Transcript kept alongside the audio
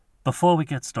Before we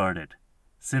get started,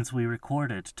 since we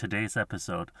recorded today's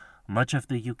episode, much of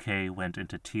the UK went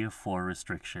into Tier 4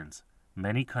 restrictions.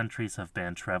 Many countries have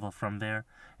banned travel from there,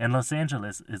 and Los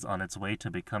Angeles is on its way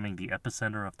to becoming the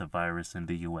epicenter of the virus in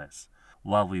the US.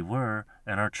 While we were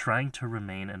and are trying to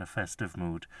remain in a festive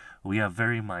mood, we are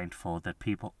very mindful that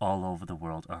people all over the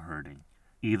world are hurting,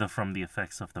 either from the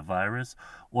effects of the virus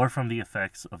or from the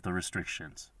effects of the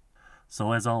restrictions.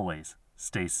 So as always,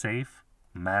 stay safe,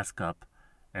 mask up,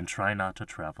 and try not to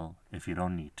travel if you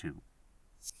don't need to.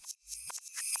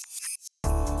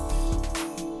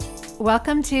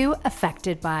 Welcome to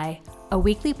Affected By, a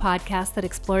weekly podcast that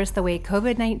explores the way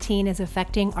COVID-19 is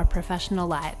affecting our professional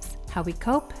lives, how we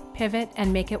cope, pivot,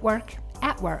 and make it work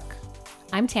at work.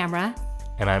 I'm Tamara.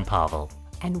 And I'm Pavel.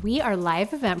 And we are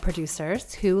live event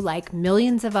producers who, like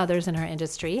millions of others in our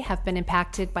industry, have been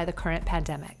impacted by the current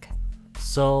pandemic.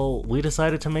 So we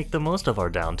decided to make the most of our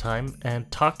downtime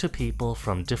and talk to people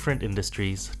from different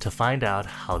industries to find out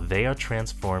how they are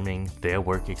transforming their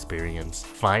work experience,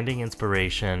 finding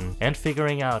inspiration, and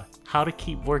figuring out how to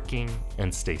keep working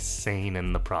and stay sane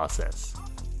in the process.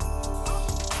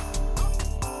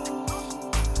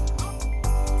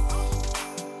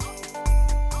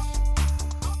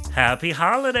 Happy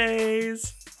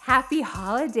holidays! Happy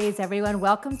holidays, everyone.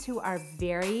 Welcome to our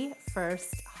very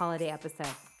first holiday episode.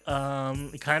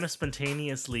 Kind of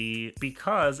spontaneously,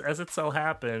 because as it so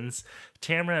happens,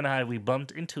 Tamara and we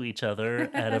bumped into each other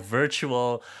at a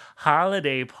virtual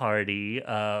holiday party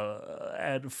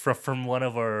from one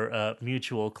of our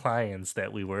mutual clients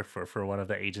that we work for one of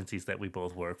the agencies that we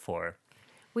both work for.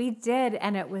 We did,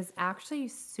 and it was actually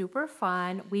super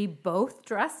fun. We both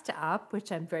dressed up,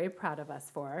 which I'm very proud of us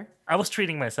for. I was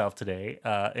treating myself today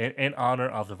in honor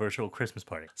of the virtual Christmas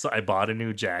party. So I bought a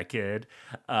new jacket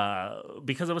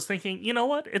because I was thinking, you know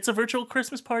what? It's a virtual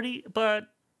Christmas party, but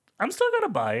I'm still going to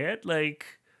buy it. Like,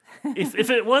 if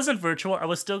it wasn't virtual, I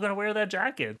was still going to wear that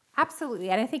jacket. Absolutely,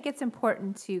 and I think it's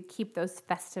important to keep those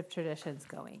festive traditions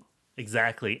going.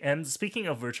 Exactly. And speaking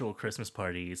of virtual Christmas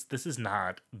parties, this is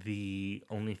not the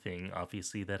only thing,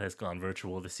 obviously, that has gone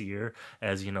virtual this year.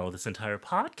 As you know, this entire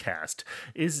podcast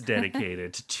is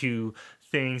dedicated to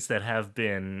things that have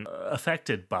been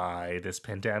affected by this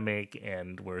pandemic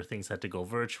and where things had to go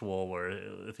virtual, where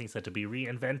things had to be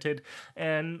reinvented.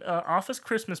 And office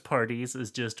Christmas parties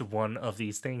is just one of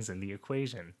these things in the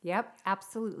equation. Yep,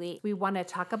 absolutely. We want to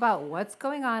talk about what's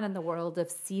going on in the world of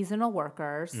seasonal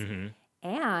workers. Mm-hmm.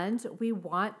 And we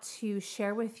want to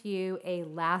share with you a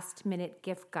last-minute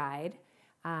gift guide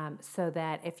so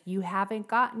that if you haven't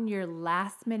gotten your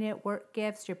last-minute work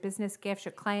gifts, your business gifts,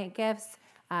 your client gifts,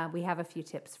 we have a few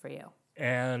tips for you.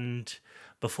 And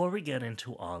before we get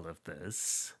into all of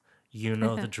this, you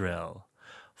know the drill.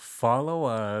 Follow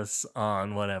us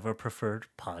on whatever preferred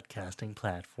podcasting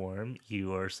platform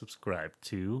you are subscribed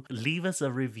to. Leave us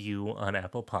a review on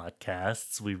Apple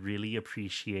Podcasts. We really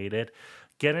appreciate it.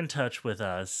 Get in touch with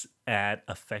us at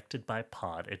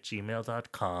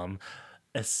affectedbypod@gmail.com,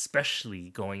 especially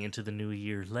going into the new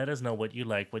year. Let us know what you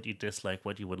like, what you dislike,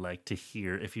 what you would like to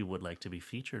hear, if you would like to be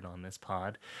featured on this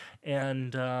pod.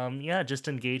 And just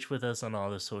engage with us on all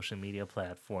the social media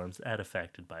platforms at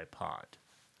affectedbypod.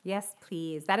 Yes,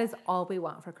 please. That is all we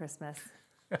want for Christmas.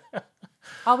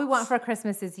 All we want for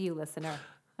Christmas is you, listener.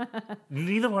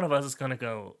 Neither one of us is going to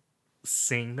go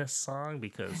sing this song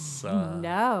because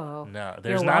No,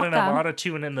 there's not enough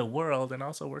auto-tune in the world, and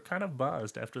also we're kind of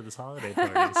buzzed after this holiday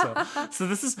party. So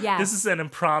this is an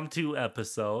impromptu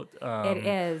episode. It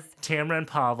is. Tamara and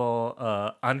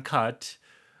Pavel uncut.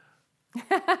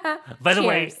 By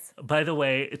the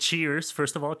way, cheers.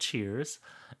 First of all, cheers.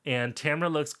 And Tamara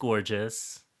looks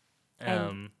gorgeous.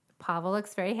 And Pavel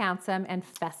looks very handsome and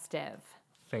festive.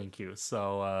 Thank you.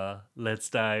 So let's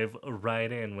dive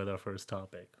right in with our first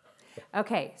topic.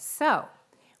 Okay, so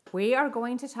we are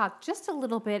going to talk just a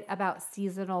little bit about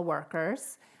seasonal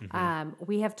workers. Mm-hmm.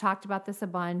 We have talked about this a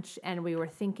bunch, and we were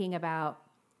thinking about,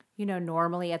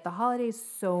 normally at the holidays,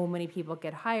 so many people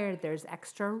get hired. There's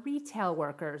extra retail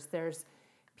workers. There's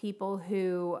people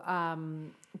who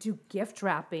do gift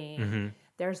wrapping. Mm-hmm.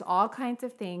 There's all kinds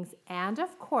of things. And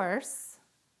of course,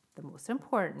 the most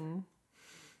important,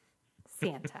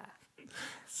 Santa.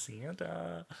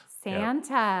 Santa.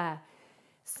 Yep.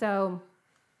 So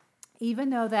even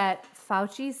though that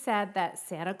Fauci said that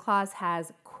Santa Claus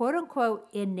has quote unquote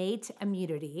innate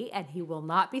immunity and he will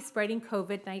not be spreading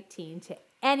COVID-19 to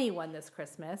anyone this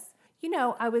Christmas,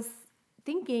 I was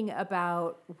thinking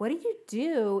about, what do you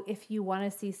do if you want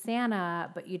to see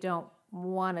Santa, but you don't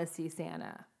want to see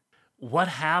Santa? What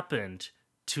happened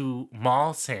to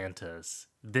mall Santas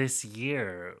this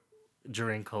year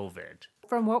during COVID?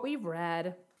 From what we've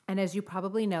read, And as you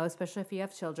probably know, especially if you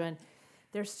have children,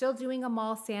 they're still doing a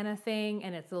mall Santa thing,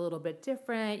 and it's a little bit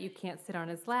different. You can't sit on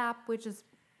his lap, which is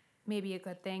maybe a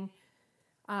good thing.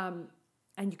 And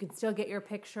you can still get your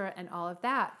picture and all of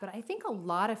that. But I think a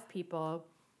lot of people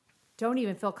don't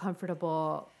even feel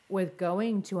comfortable with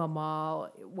going to a mall,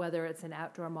 whether it's an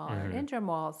outdoor mall or an indoor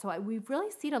mall. So we've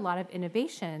really seen a lot of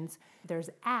innovations. There's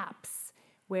apps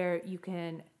where you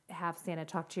can have Santa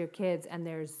talk to your kids, and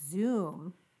there's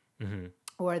Zoom,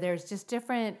 or there's just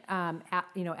different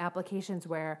applications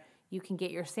where you can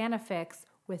get your Santa fix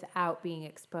without being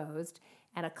exposed.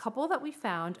 And a couple that we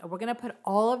found, and we're going to put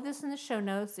all of this in the show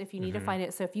notes if you need to find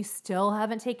it. So if you still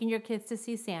haven't taken your kids to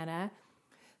see Santa,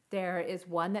 there is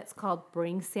one that's called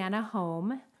Bring Santa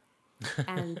Home,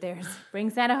 and there's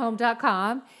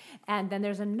bringsantahome.com. And then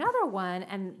there's another one,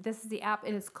 and this is the app,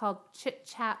 and it's called Chit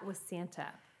Chat with Santa.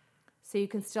 So you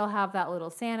can still have that little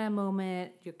Santa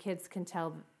moment. Your kids can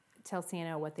tell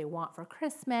Santa what they want for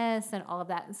Christmas and all of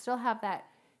that, and still have that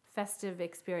festive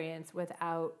experience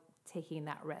without taking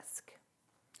that risk.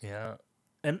 Yeah.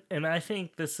 And I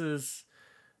think this is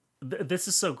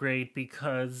so great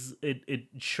because it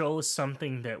shows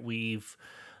something that we've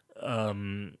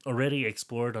already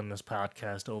explored on this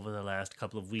podcast over the last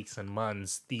couple of weeks and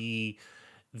months, the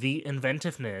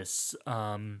inventiveness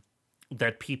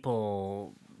that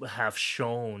people have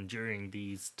shown during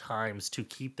these times to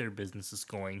keep their businesses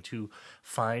going, to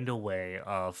find a way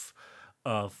of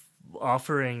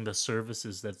offering the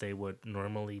services that they would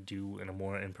normally do in a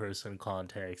more in-person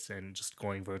context and just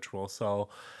going virtual. So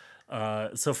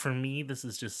for me, this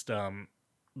is just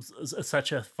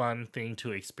such a fun thing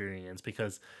to experience,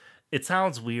 because it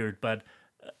sounds weird, but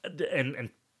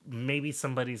and maybe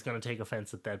somebody's gonna take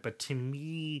offense at that, but to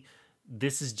me,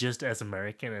 this is just as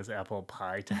American as apple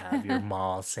pie, to have your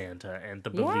mall Santa and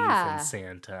the belief in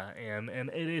Santa, and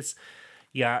it is,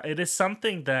 it is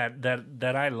something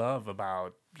that I love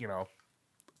about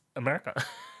America.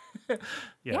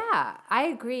 Yeah, I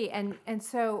agree. And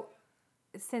so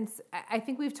since I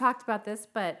think we've talked about this,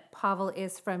 but Pavel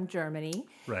is from Germany.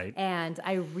 Right. And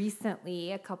I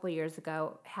recently, a couple of years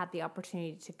ago, had the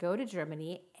opportunity to go to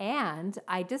Germany, and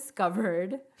I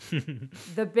discovered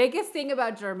the biggest thing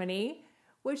about Germany,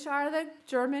 which are the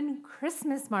German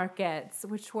Christmas markets,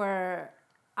 which were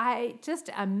just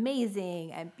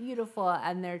amazing and beautiful.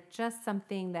 And they're just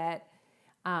something that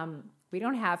we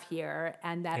don't have here,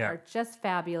 and that are just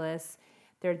fabulous.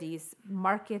 There are these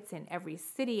markets in every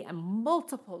city, and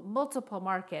multiple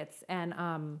markets. And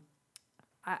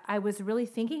I was really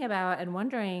thinking about and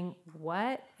wondering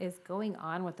what is going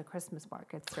on with the Christmas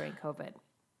markets during COVID.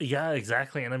 Yeah,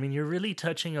 exactly. And I mean, you're really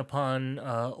touching upon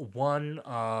one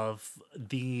of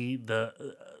the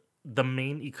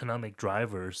main economic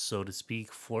drivers, so to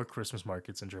speak, for Christmas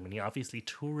markets in Germany. Obviously,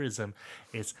 tourism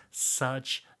is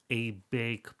such a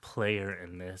big player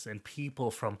in this, and people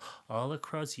from all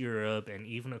across Europe and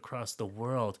even across the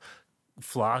world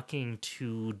flocking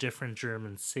to different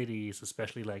German cities,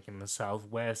 especially like in the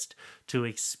Southwest, to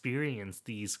experience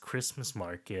these Christmas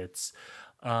markets.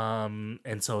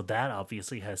 And so that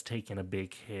obviously has taken a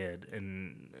big hit,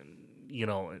 and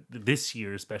this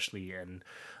year especially, and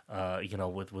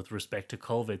with respect to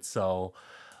COVID. So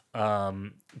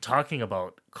talking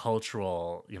about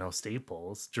cultural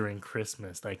staples during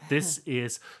Christmas, like, this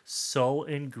is so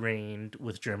ingrained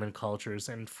with German cultures.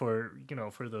 And for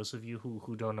those of you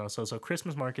who don't know, so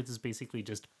Christmas markets is basically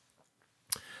just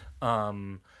a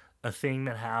thing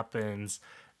that happens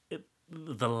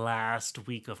the last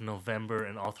week of November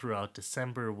and all throughout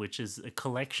December, which is a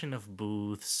collection of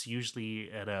booths,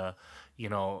 usually at a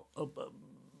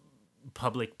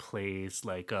public place,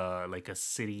 like a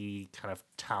city kind of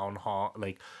town hall,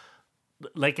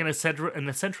 like in a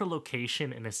central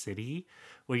location in a city,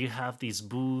 where you have these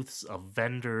booths of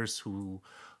vendors who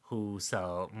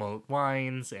sell mulled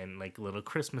wines and like little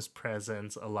Christmas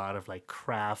presents, a lot of like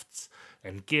crafts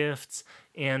and gifts,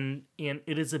 and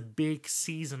it is a big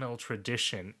seasonal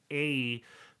tradition.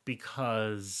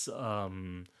 Because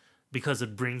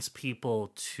it brings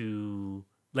people to,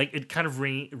 like, it kind of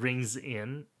rings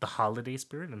in the holiday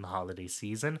spirit and the holiday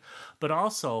season, but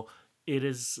also it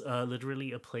is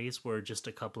literally a place where just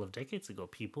a couple of decades ago,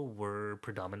 people were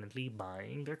predominantly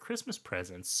buying their Christmas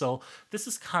presents. So this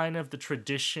is kind of the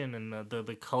tradition and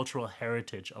the cultural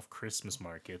heritage of Christmas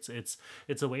markets. It's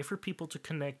a way for people to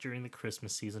connect during the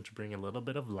Christmas season, to bring a little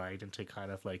bit of light into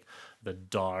kind of like the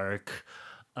dark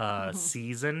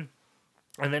season.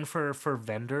 And then for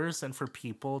vendors and for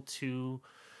people to...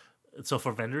 So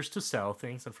for vendors to sell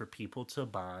things and for people to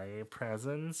buy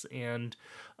presents. And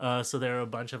so there are a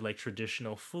bunch of like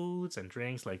traditional foods and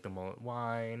drinks, like the mulled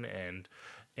wine and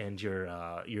and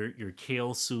your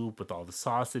kale soup with all the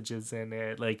sausages in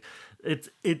it. Like it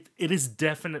is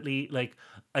definitely like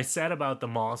I said about the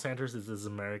mall centers is as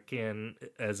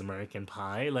American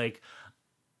pie. Like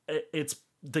it's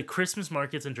the Christmas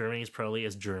markets in Germany is probably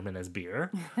as German as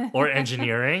beer or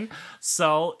engineering.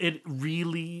 So it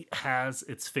really has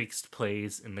its fixed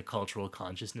place in the cultural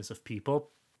consciousness of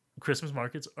people. Christmas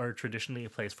markets are traditionally a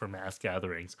place for mass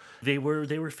gatherings. They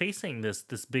were facing this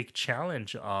big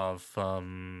challenge of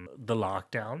the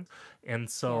lockdown, and Yep.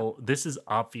 so this is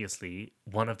obviously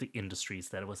one of the industries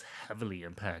that was heavily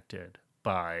impacted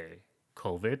by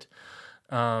COVID.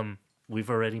 We've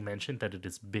already mentioned that it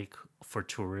is big for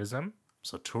tourism,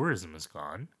 so tourism is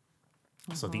gone.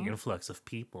 So the Mm-hmm. influx of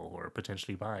people who are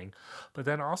potentially buying. But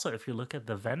then also, if you look at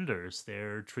the vendors,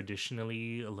 they're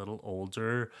traditionally a little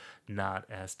older, not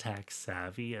as tax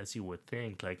savvy as you would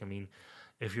think. Like, I mean,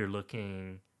 if you're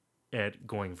looking at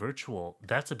going virtual,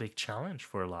 that's a big challenge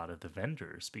for a lot of the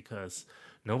vendors because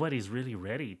nobody's really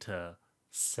ready to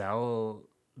sell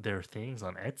their things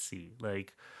on Etsy.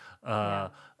 Like, Yeah.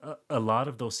 a lot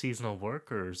of those seasonal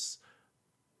workers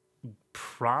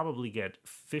probably get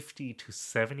 50 to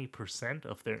 70%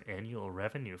 of their annual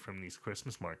revenue from these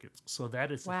Christmas markets. So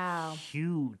that is Wow.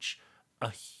 a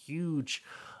huge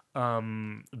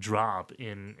drop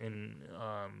in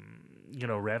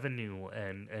revenue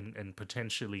and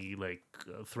potentially like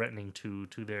threatening to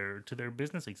their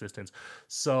business existence.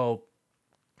 So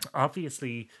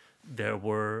obviously there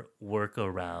were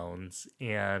workarounds,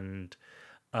 and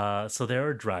so there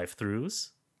are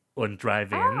drive-throughs and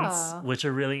drive-ins, Oh. which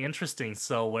are really interesting.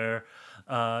 So where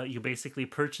you basically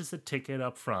purchase a ticket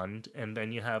up front, and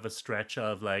then you have a stretch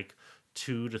of like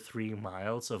 2 to 3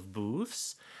 miles of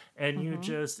booths, and you Mm-hmm.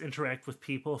 just interact with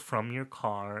people from your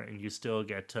car, and you still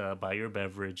get to buy your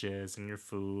beverages and your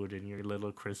food and your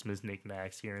little Christmas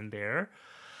knickknacks here and there.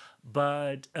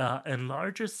 But in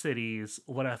larger cities,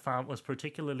 what I found was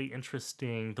particularly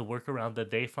interesting. The workaround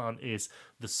that they found is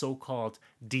the so called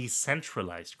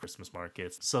decentralized Christmas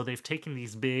markets. So they've taken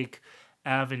these big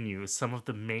avenues, some of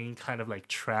the main kind of like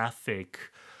traffic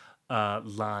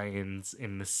lines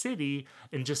in the city,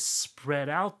 and just spread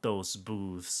out those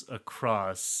booths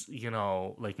across,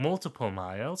 like multiple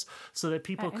miles so that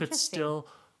people could Interesting. still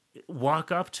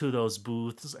walk up to those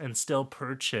booths and still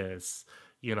purchase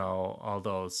all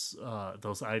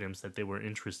those items that they were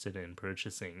interested in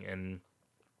purchasing. And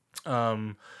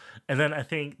then I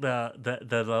think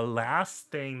the last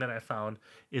thing that I found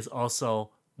is also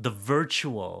the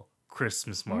virtual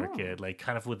Christmas Mm. market, like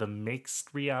kind of with a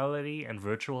mixed reality and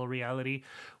virtual reality,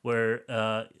 where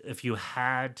if you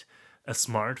had a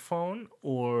smartphone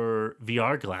or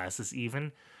VR glasses,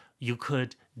 even, you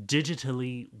could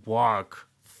digitally walk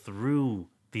through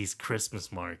these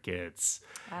Christmas markets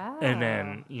and Oh.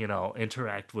 then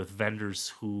interact with vendors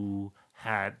who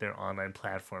had their online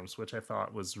platforms, which I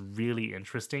thought was really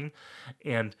interesting.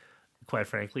 And quite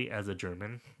frankly, as a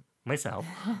German myself,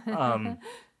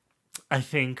 I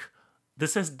think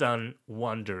this has done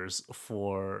wonders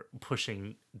for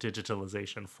pushing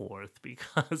digitalization forth,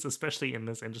 because especially in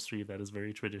this industry that is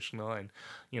very traditional and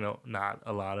not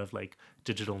a lot of like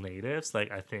digital natives,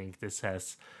 like I think this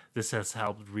has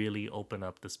helped really open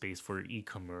up the space for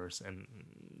e-commerce and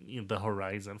the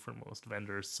horizon for most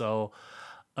vendors. So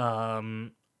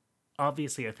um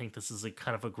obviously I think this is a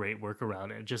kind of a great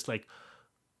workaround, and just like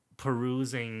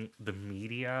perusing the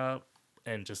media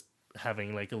and just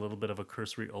having like a little bit of a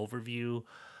cursory overview,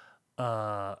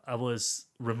 I was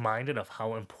reminded of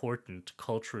how important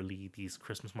culturally these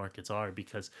Christmas markets are,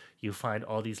 because you find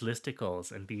all these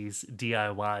listicles and these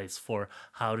DIYs for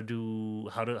how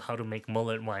to make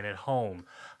mullet wine at home,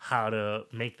 how to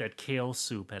make that kale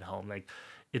soup at home. Like,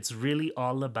 it's really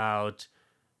all about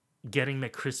getting the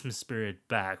Christmas spirit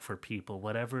back for people,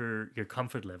 whatever your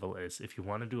comfort level is. If you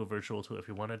want to do a virtual tour, if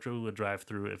you want to do a drive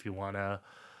through, if you want to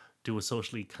do a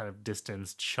socially kind of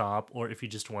distanced shop, or if you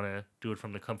just want to do it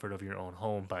from the comfort of your own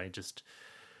home by just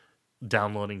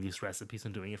downloading these recipes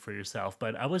and doing it for yourself.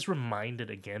 But I was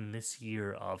reminded again this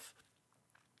year of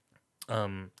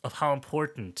how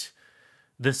important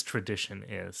this tradition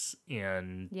is,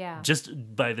 and Yeah.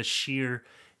 just by the sheer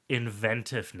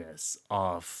inventiveness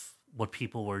of what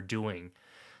people were doing.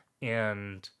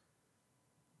 And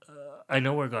I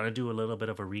know we're going to do a little bit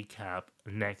of a recap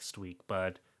next week,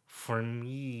 but for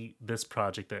me, this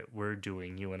project that we're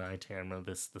doing, you and I, Tamara,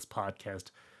 this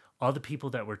podcast, all the people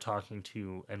that we're talking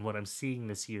to, and what I'm seeing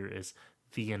this year is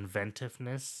the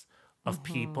inventiveness of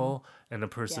Mm-hmm. people and the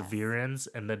Yes. perseverance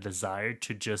and the desire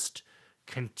to just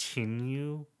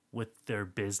continue with their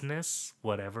business,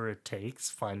 whatever it takes,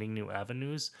 finding new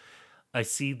avenues. I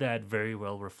see that very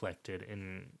well reflected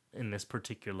in this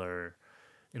particular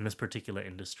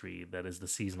industry that is the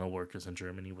seasonal workers in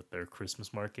Germany with their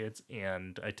Christmas markets,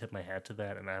 and I tip my hat to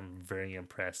that, and I'm very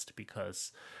impressed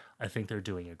because I think they're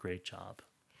doing a great job.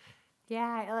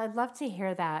 Yeah, I'd love to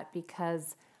hear that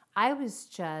because I was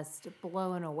just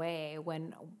blown away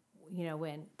when,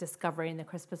 when discovering the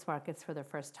Christmas markets for the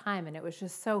first time. And it was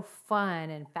just so fun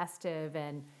and festive.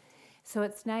 And so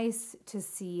it's nice to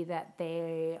see that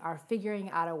they are figuring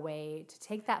out a way to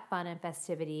take that fun and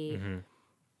festivity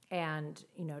and,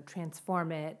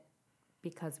 transform it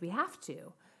because we have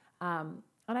to. And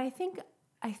I think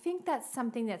that's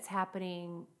something that's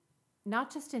happening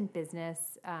not just in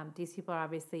business. These people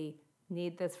obviously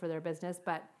need this for their business,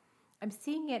 but I'm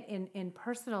seeing it in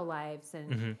personal lives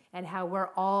and how we're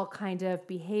all kind of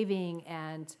behaving.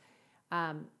 And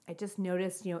I just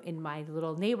noticed, in my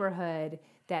little neighborhood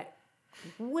that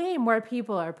way more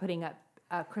people are putting up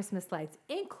Christmas lights,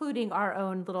 including our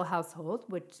own little household,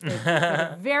 which is for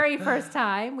the very first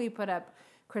time we put up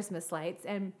Christmas lights.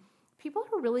 And people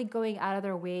are really going out of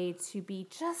their way to be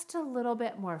just a little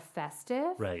bit more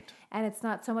festive. Right. And it's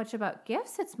not so much about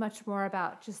gifts, it's much more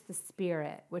about just the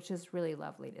spirit, which is really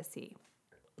lovely to see.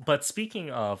 But speaking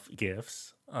of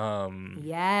gifts,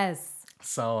 Yes.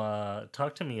 so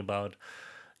talk to me about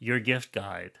your gift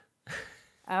guide.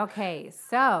 Okay,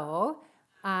 so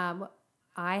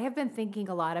I have been thinking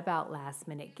a lot about last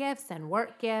minute gifts and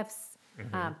work gifts,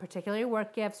 particularly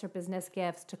work gifts or business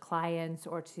gifts to clients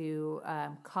or to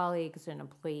colleagues and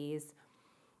employees.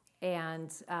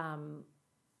 And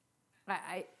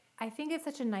I think it's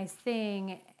such a nice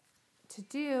thing to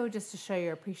do just to show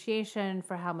your appreciation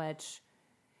for how much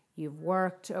you've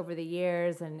worked over the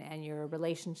years and your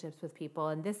relationships with people.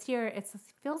 And this year it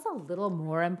feels a little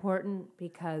more important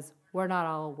because we're not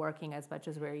all working as much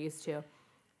as we're used to.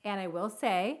 And I will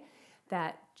say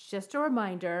that just a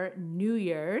reminder, New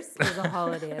Year's is a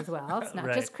holiday as well. It's not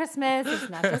Right. just Christmas. It's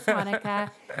not just Hanukkah.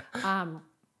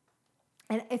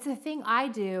 And it's a thing I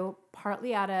do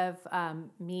partly out of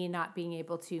me not being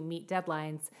able to meet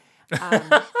deadlines.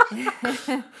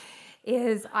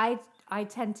 Is I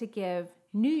tend to give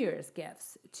New Year's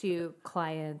gifts to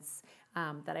clients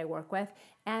that I work with.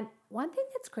 And one thing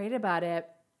that's great about it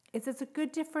is it's a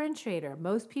good differentiator.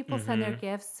 Most people send their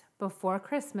gifts before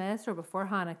Christmas or before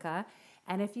Hanukkah.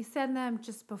 And if you send them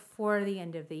just before the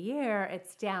end of the year, it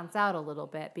stands out a little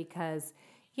bit because,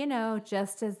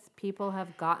 just as people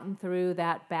have gotten through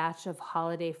that batch of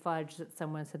holiday fudge that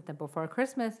someone sent them before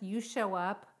Christmas, you show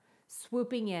up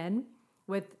swooping in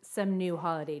with some new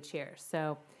holiday cheer.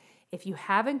 So if you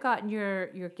haven't gotten your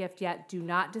gift yet, do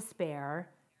not despair.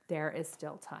 There is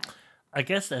still time. I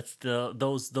guess that's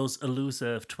those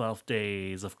elusive 12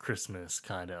 days of Christmas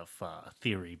kind of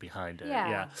theory behind it.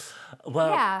 Yeah. Well,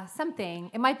 Yeah, something.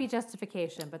 It might be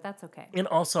justification, but that's okay. and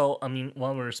also, I mean,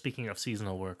 while we're speaking of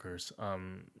seasonal workers, I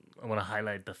want to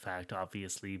highlight the fact,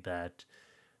 obviously, that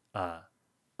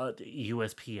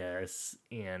USPS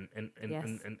and Yes.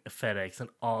 and FedEx and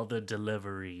all the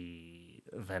delivery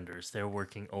vendors, they're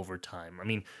working overtime. I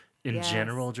mean, in Yes.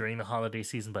 general during the holiday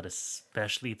season, but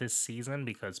especially this season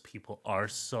because people are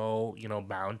so,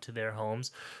 bound to their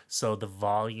homes. So the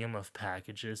volume of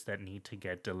packages that need to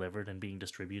get delivered and being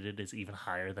distributed is even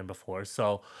higher than before.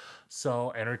 So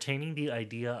entertaining the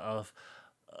idea of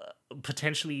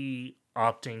potentially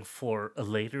opting for a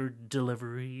later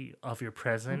delivery of your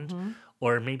present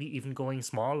or maybe even going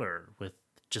smaller with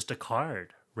just a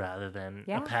card rather than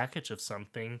a Yeah. package of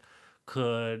something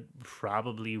could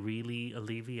probably really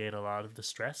alleviate a lot of the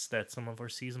stress that some of our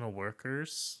seasonal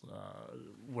workers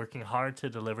working hard to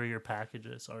deliver your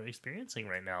packages are experiencing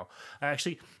right now.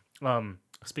 Actually,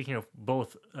 speaking of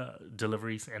both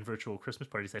deliveries and virtual Christmas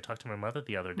parties, I talked to my mother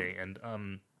the other day, and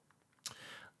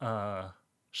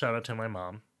shout out to my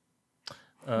mom.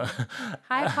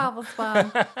 Hi,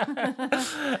 Pavlsbaum.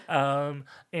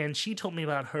 And she told me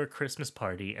about her Christmas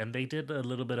party, and they did a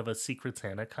little bit of a Secret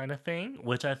Santa kind of thing,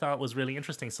 which I thought was really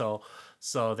interesting. So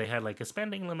they had like a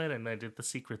spending limit, and they did the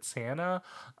Secret Santa,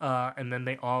 and then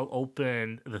they all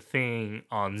opened the thing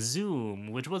on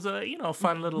Zoom, which was a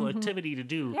fun little activity to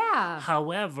do. Yeah.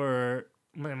 However,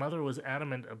 my mother was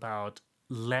adamant about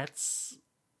let's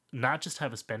not just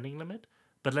have a spending limit,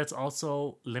 but let's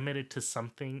also limit it to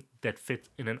something that fits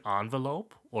in an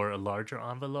envelope or a larger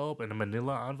envelope and a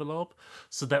manila envelope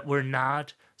so that we're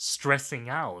not stressing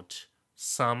out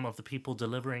some of the people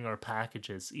delivering our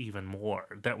packages even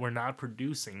more, that we're not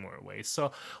producing more waste.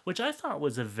 So, which I thought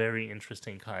was a very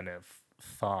interesting kind of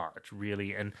thought,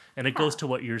 really. And it goes to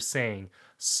what you're saying,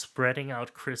 spreading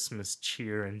out Christmas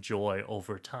cheer and joy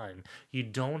over time. You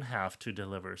don't have to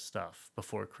deliver stuff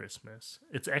before Christmas.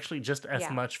 It's actually just as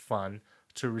Yeah. much fun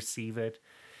to receive it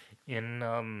in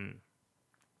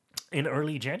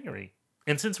early January.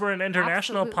 And since we're an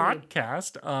international Absolutely.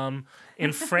 podcast,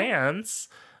 in France,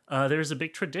 there's a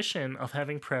big tradition of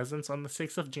having presents on the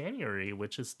 6th of January,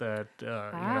 which is that, Oh,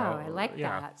 I like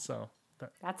yeah, that. so,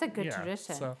 that, That's a good yeah,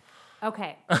 tradition. so,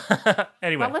 Okay.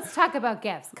 anyway, But let's talk about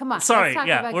gifts. Come on. Let's sorry, talk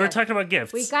yeah, about we're gifts. talking about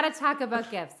gifts. We got to talk about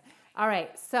gifts. All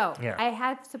right. So Yeah. I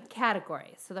have some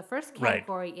categories. So the first Right.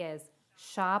 category is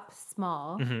shop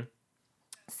small. Mm-hmm.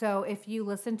 So if you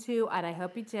listen to, and I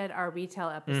hope you did, our retail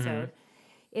episode,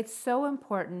 it's so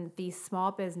important. These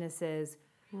small businesses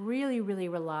really, really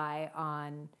rely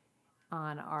on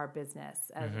our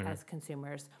business as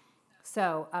consumers.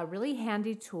 So a really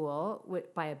handy tool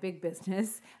by a big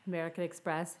business, American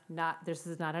Express. This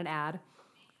is not an ad.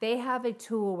 They have a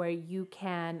tool where you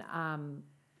can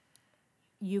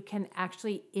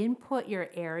actually input your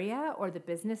area or the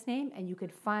business name, and you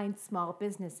could find small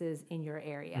businesses in your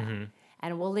area.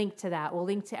 And we'll link to that. We'll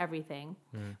link to everything,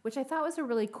 which I thought was a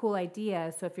really cool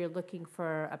idea. So if you're looking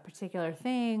for a particular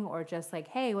thing, or just like,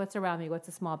 hey, what's around me? What's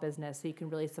a small business? So you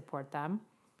can really support them.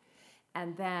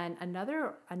 And then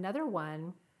another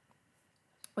one,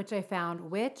 which I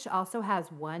found, which also has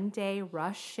 1-day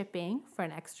rush shipping for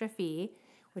an extra fee,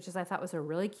 which I thought was a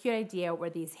really cute idea, were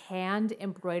these hand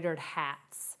embroidered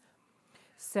hats.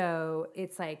 So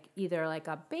it's like either like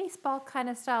a baseball kind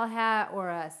of style hat or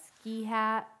a ski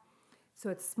hat. So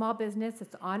it's small business.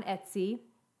 It's on Etsy.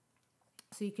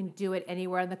 So you can do it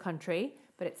anywhere in the country,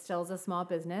 but it still is a small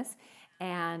business.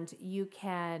 And you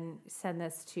can send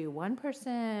this to one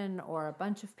person or a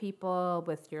bunch of people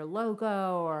with your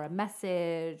logo or a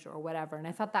message or whatever. And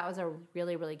I thought that was a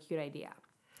really, really cute idea.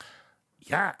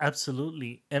 Yeah,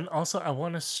 absolutely. And also, I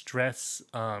want to stress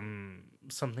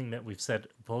something that we've said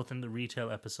both in the retail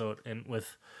episode and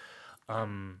with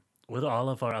all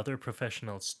of our other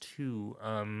professionals too.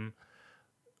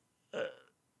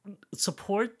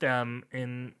 Support them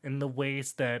in the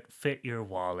ways that fit your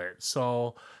wallet.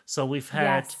 So we've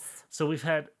had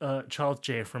Yes. Charles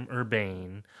J from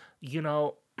Urbane.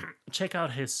 Check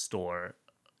out his store.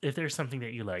 If there's something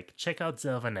that you like, check out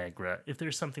Zelva Negra. If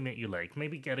there's something that you like,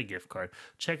 maybe get a gift card.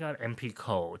 Check out MP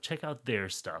Co. Check out their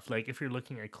stuff. Like if you're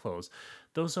looking at clothes,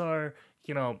 those are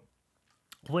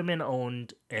women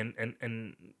owned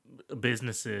and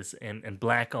businesses and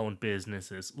black owned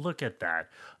businesses. Look at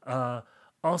that.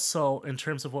 Also, in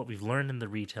terms of what we've learned in the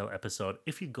retail episode,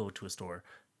 if you go to a store,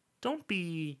 don't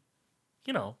be,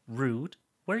 rude.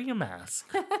 Wear your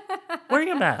mask. Wear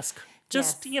your mask.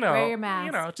 Just Yes, wear your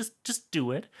mask. just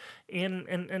do it,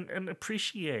 and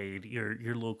appreciate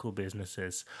your local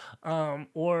businesses.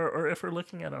 Or if we're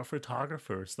looking at our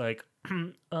photographers, like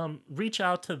reach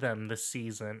out to them this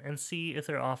season and see if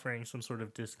they're offering some sort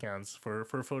of discounts for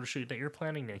a photo shoot that you're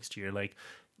planning next year. Like,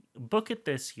 book it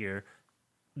this year.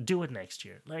 Do it next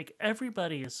year. Like,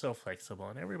 everybody is so flexible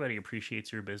and everybody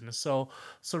appreciates your business. So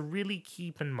really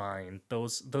keep in mind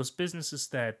those businesses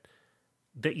that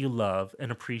you love and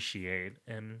appreciate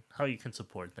and how you can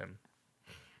support them.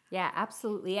 Yeah,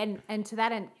 absolutely. And to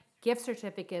that end, gift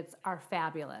certificates are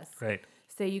fabulous. Right.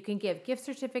 So you can give gift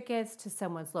certificates to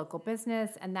someone's local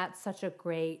business, and that's such a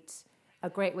great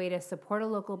way to support a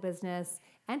local business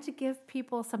and to give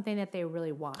people something that they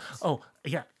really want. Oh,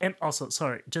 yeah. And also,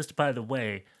 sorry, just by the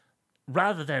way,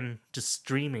 rather than just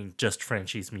streaming just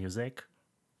Frenchie's music,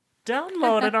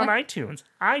 download it on iTunes.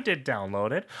 I did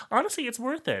download it. Honestly, it's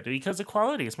worth it because the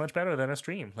quality is much better than a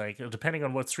stream. Like, depending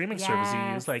on what streaming service you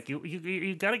use, Yes. like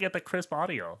you got to get the crisp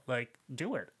audio. Like,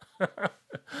 do it.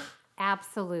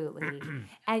 Absolutely.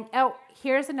 And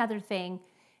here's another thing.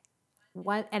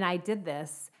 And I did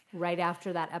this right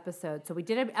after that episode. So we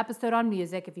did an episode on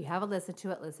music. If you haven't listened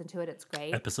to it, listen to it. It's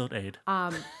great. Episode 8.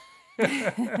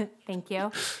 Thank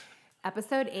you.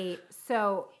 Episode 8.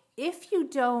 So if you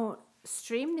don't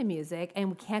stream the music and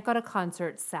we can't go to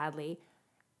concerts, sadly,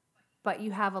 but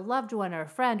you have a loved one or a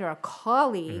friend or a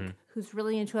colleague who's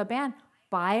really into a band,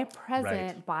 buy a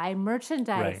present, Right. buy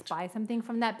merchandise, Right. buy something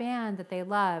from that band that they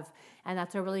love. And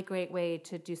that's a really great way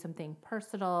to do something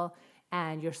personal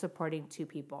and you're supporting two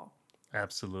people.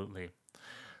 Absolutely.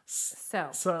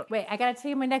 So wait, I got to tell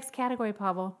you my next category,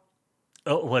 Pavel.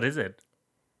 Oh, what is it?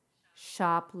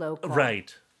 Shop local.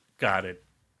 Right. Got it.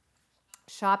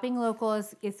 Shopping local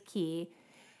is key.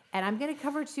 And I'm going to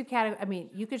cover two categories. I mean,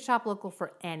 you could shop local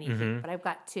for anything, but I've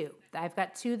got two. I've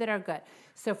got two that are good.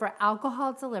 So for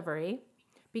alcohol delivery,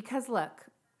 because look,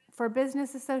 for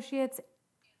business associates,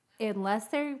 unless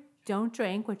they're don't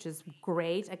drink, which is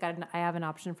great, I have an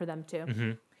option for them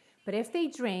too. But if they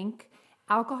drink,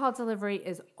 alcohol delivery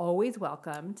is always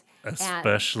welcomed.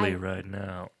 Especially right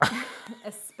now.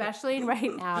 Especially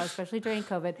right now, especially during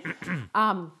COVID.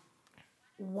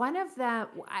 One of them,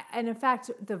 and in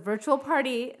fact, the virtual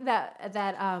party that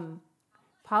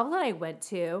Paula and I went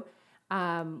to,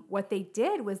 what they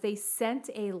did was they sent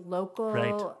a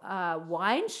local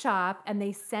wine shop, and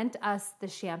they sent us the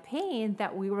champagne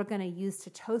that we were going to use to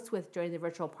toast with during the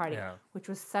virtual party, which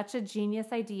was such a genius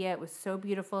idea. It was so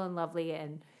beautiful and lovely,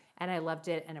 and I loved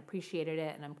it and appreciated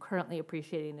it, and I'm currently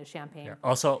appreciating the champagne. Yeah.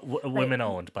 Also, women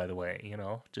owned, by the way.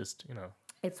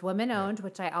 It's women owned,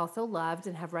 which I also loved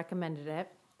and have recommended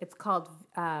it. It's called,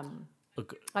 I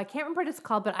can't remember what it's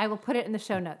called, but I will put it in the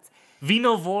show notes.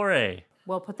 Vino Vore.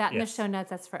 We'll put that in the show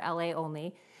notes. That's for LA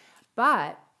only.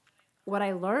 But what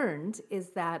I learned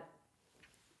is that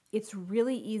it's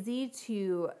really easy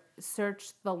to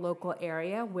search the local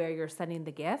area where you're sending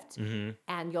the gift.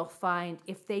 And you'll find,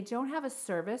 if they don't have a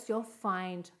service, you'll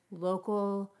find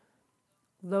local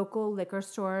liquor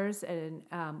stores and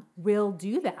will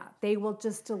do that. They will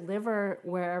just deliver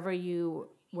wherever you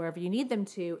need them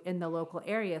to in the local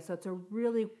area. So it's a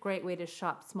really great way to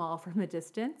shop small from a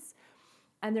distance.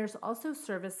 And there's also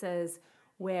services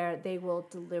where they will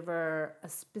deliver a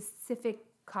specific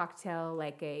cocktail,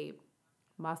 like a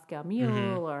Moscow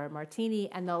Mule or a martini,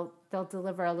 and they'll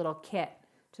deliver a little kit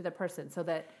to the person so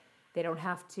that they don't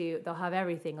have to, they'll have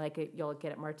everything. Like you'll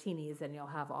get at Martinis and you'll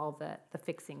have all the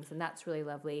fixings, and that's really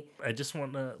lovely. I just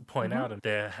want to point out that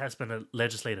there has been a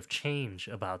legislative change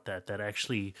about that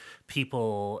actually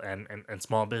people and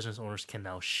small business owners can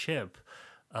now ship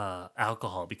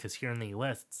alcohol, because here in the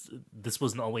U.S. this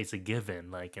wasn't always a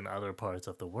given like in other parts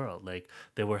of the world. Like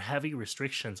there were heavy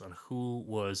restrictions on who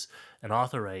was an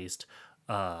authorized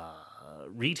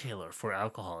retailer for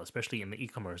alcohol, especially in the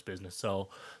e-commerce business. So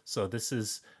this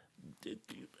is,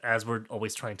 as we're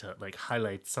always trying to like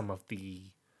highlight some of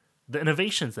the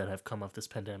innovations that have come of this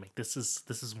pandemic, this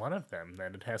is one of them,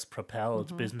 that it has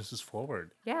propelled businesses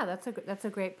forward. Yeah, that's a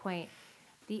great point.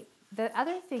 The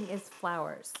other thing is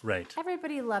flowers. Right.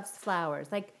 Everybody loves flowers.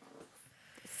 Like,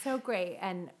 so great.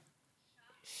 And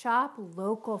shop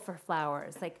local for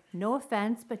flowers. Like, no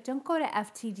offense, but don't go to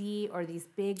FTD or these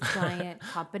big giant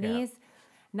companies.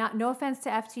 No offense to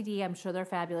FTD, I'm sure they're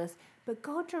fabulous, but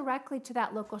go directly to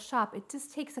that local shop. It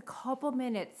just takes a couple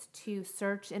minutes to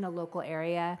search in a local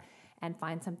area and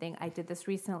find something. I did this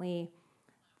recently.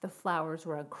 The flowers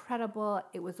were incredible.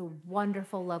 It was a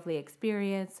wonderful, lovely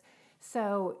experience.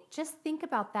 So just think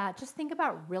about that. Just think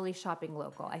about really shopping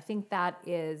local. I think that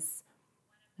is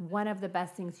one of the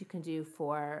best things you can do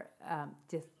for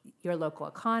your local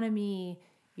economy,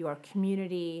 your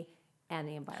community, and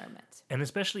the environment. And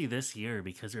especially this year,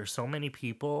 because there are so many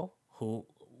people who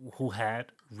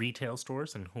had retail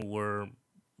stores and who were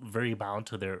very bound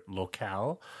to their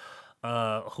locale,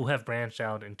 who have branched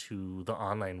out into the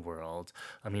online world.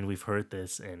 I mean, we've heard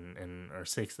this in our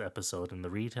 6th episode, in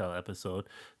the retail episode,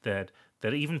 that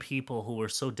even people who were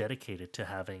so dedicated to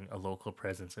having a local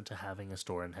presence and to having a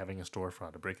store and having a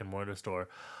storefront, a brick and mortar store,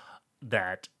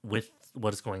 that with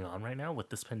what is going on right now with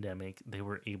this pandemic, they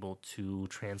were able to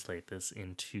translate this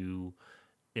into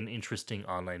an interesting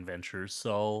online venture.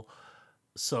 So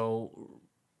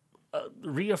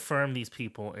reaffirm these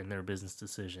people in their business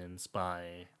decisions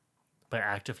by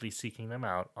actively seeking them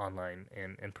out online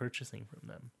and purchasing from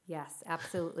them. Yes,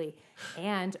 absolutely.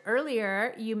 And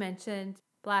earlier you mentioned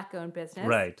Black-owned business.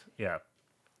 Right, yeah.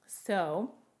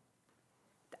 So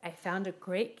I found a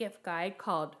great gift guide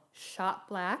called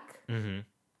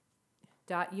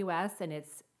shopblack.us, and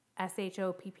it's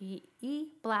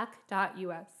SHOPPE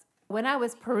black.us. When I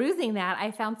was perusing that,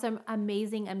 I found some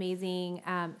amazing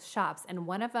shops, and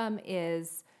one of them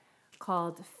is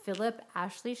called Philip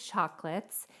Ashley's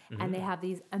Chocolates, and they have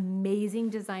these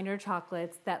amazing designer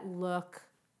chocolates that look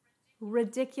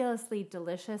ridiculously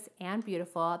delicious and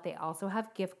beautiful. They also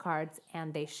have gift cards,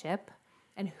 and they ship.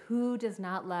 And who does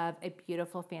not love a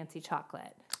beautiful, fancy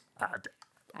chocolate?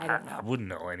 I don't know. I wouldn't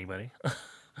know anybody.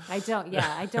 I don't.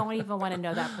 Yeah, I don't even want to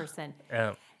know that person.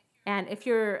 And if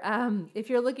you're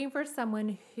looking for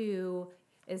someone who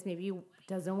is maybe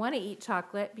doesn't want to eat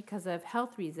chocolate because of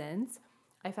health reasons,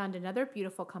 I found another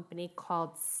beautiful company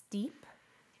called Steep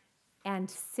and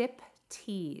Sip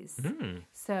Teas.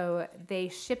 So they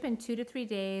ship in 2 to 3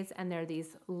 days, and they're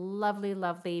these lovely,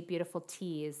 lovely, beautiful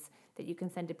teas that you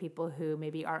can send to people who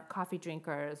maybe aren't coffee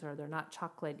drinkers or they're not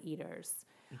chocolate eaters.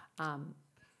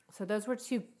 So those were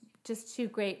two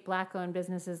great Black-owned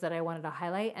businesses that I wanted to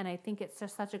highlight, and I think it's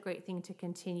just such a great thing to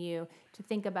continue to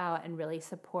think about and really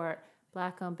support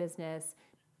Black-owned business,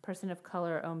 person of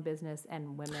color owned business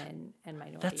and women and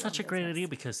minority. That's such a great idea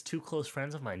because 2 close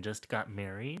friends of mine just got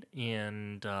married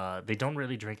and they don't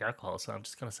really drink alcohol, so I'm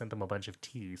just gonna send them a bunch of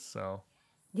teas. So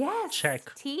yes,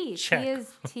 check. Tea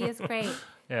is great.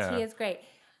 Yeah. Tea is great.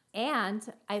 And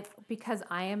because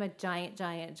I am a giant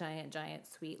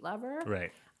sweet lover,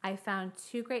 Right. I found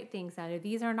 2 great things. Now,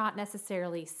 these are not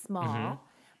necessarily small,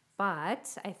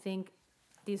 but I think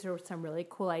these are some really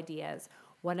cool ideas.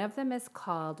 One of them is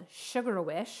called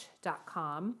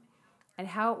sugarwish.com. And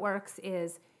how it works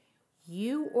is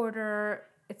you order,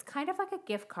 it's kind of like a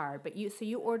gift card, but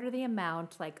you order the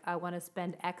amount, like I want to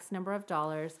spend X number of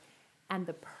dollars, and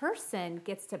the person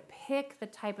gets to pick the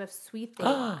type of sweet they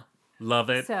want. Love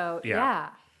it. So, yeah.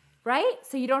 Right?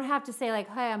 So you don't have to say like,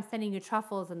 hey, I'm sending you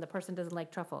truffles, and the person doesn't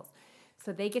like truffles.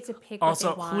 So they get to pick also,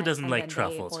 what they want. who doesn't and like then they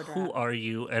truffles? order Who up. are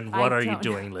you and what are you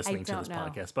doing know. listening to I this don't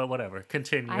know. podcast? But whatever.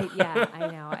 Continue. I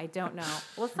know. I don't know.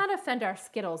 Let's not offend our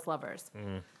Skittles lovers.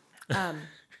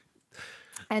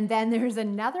 And then there's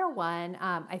another one.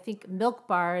 I think Milk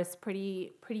Bar is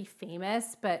pretty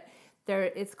famous, but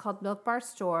it's called Milk Bar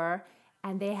Store,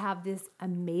 and they have this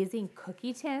amazing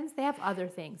cookie tins. They have other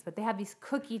things, but they have these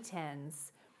cookie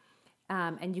tins,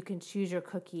 and you can choose your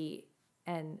cookie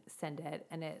and send it,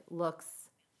 and it looks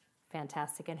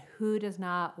fantastic. And who does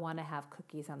not want to have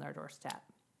cookies on their doorstep?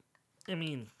 I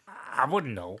mean, I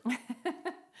wouldn't know.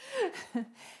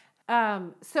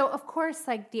 So of course,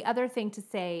 like the other thing to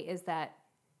say is that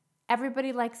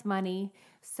everybody likes money.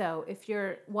 So if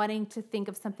you're wanting to think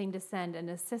of something to send an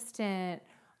assistant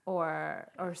or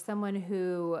someone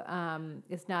who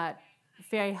is not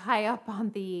very high up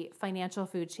on the financial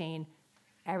food chain,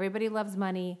 everybody loves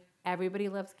money. Everybody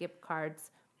loves gift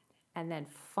cards. And then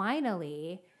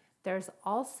finally, there's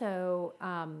also,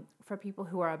 for people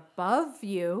who are above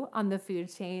you on the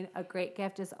food chain, a great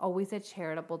gift is always a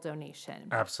charitable donation.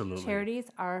 Absolutely. Charities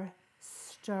are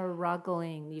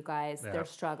struggling, you guys. Yeah. They're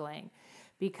struggling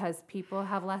because people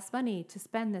have less money to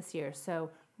spend this year.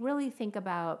 So really think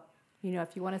about,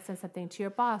 if you want to send something to your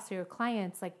boss or your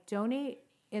clients, like donate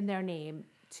in their name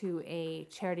to a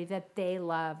charity that they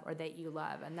love or that you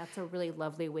love. And that's a really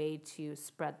lovely way to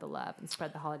spread the love and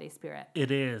spread the holiday spirit.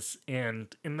 It is.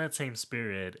 And in that same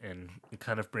spirit and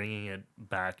kind of bringing it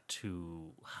back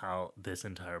to how this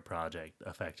entire project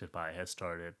Affected By has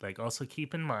started, like also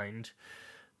keep in mind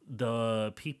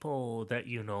the people that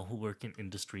who work in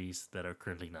industries that are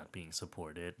currently not being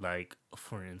supported, like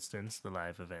for instance the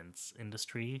live events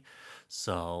industry.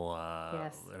 So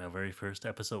Yes. in our very first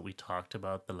episode we talked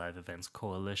about the Live Events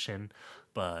Coalition,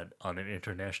 but on an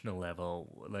international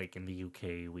level, like in the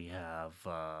UK, we have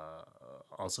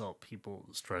also people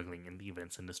struggling in the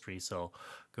events industry. So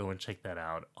go and check that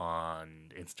out on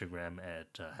Instagram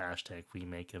at hashtag We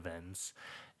Make Events,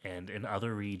 and in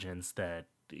other regions that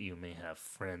you may have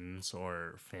friends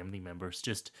or family members,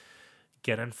 just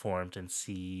get informed and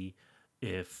see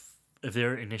if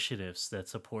there are initiatives that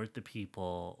support the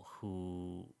people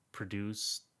who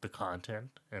produce the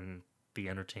content and the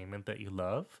entertainment that you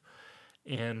love,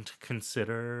 and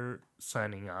consider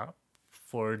signing up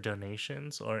for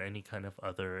donations or any kind of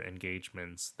other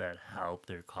engagements that help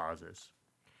their causes.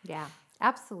 Yeah,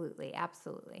 absolutely.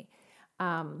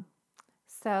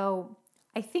 So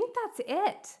I think that's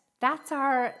it. That's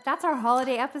our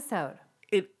holiday episode.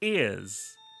 It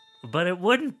is, but it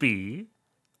wouldn't be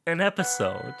an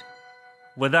episode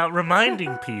without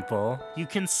reminding people you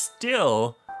can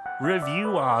still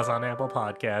review us on Apple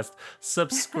Podcasts,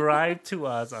 subscribe to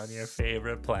us on your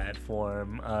favorite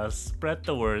platform, spread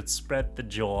the word, spread the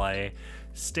joy,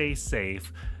 stay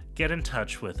safe. Get in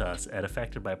touch with us at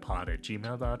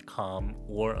affectedbypod@gmail.com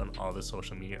or on all the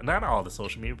social media, not all the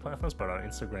social media platforms, but on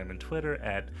Instagram and Twitter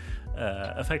at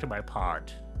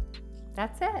affectedbypod.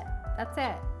 That's it.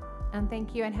 And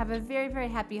thank you, and have a very, very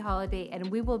happy holiday. And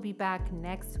we will be back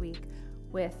next week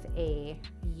with a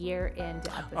year-end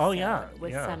episode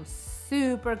with some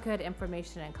super good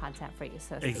information and content for you.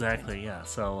 So exactly, yeah.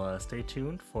 So stay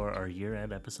tuned for our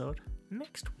year-end episode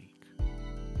next week.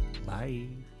 Bye.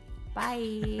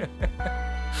 Bye.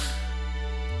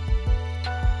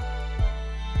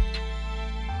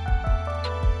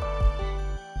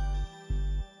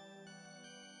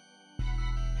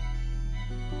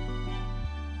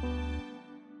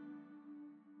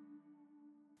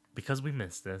 Because we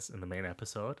missed this in the main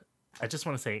episode, I just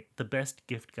want to say the best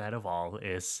gift guide of all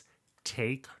is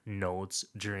take notes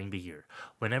during the year.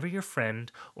 Whenever your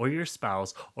friend or your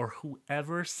spouse or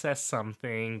whoever says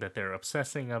something that they're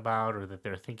obsessing about or that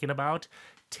they're thinking about,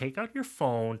 take out your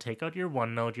phone, take out your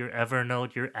OneNote, your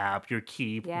Evernote, your app, your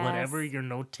Keep, whatever your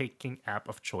note-taking app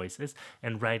of choice is,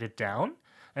 and write it down.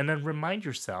 And then remind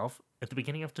yourself at the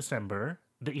beginning of December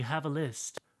that you have a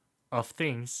list of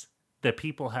things that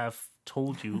people have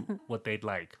told you what they'd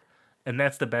like. And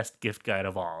that's the best gift guide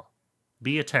of all.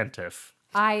 Be attentive.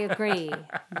 I agree.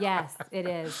 Yes, it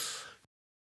is.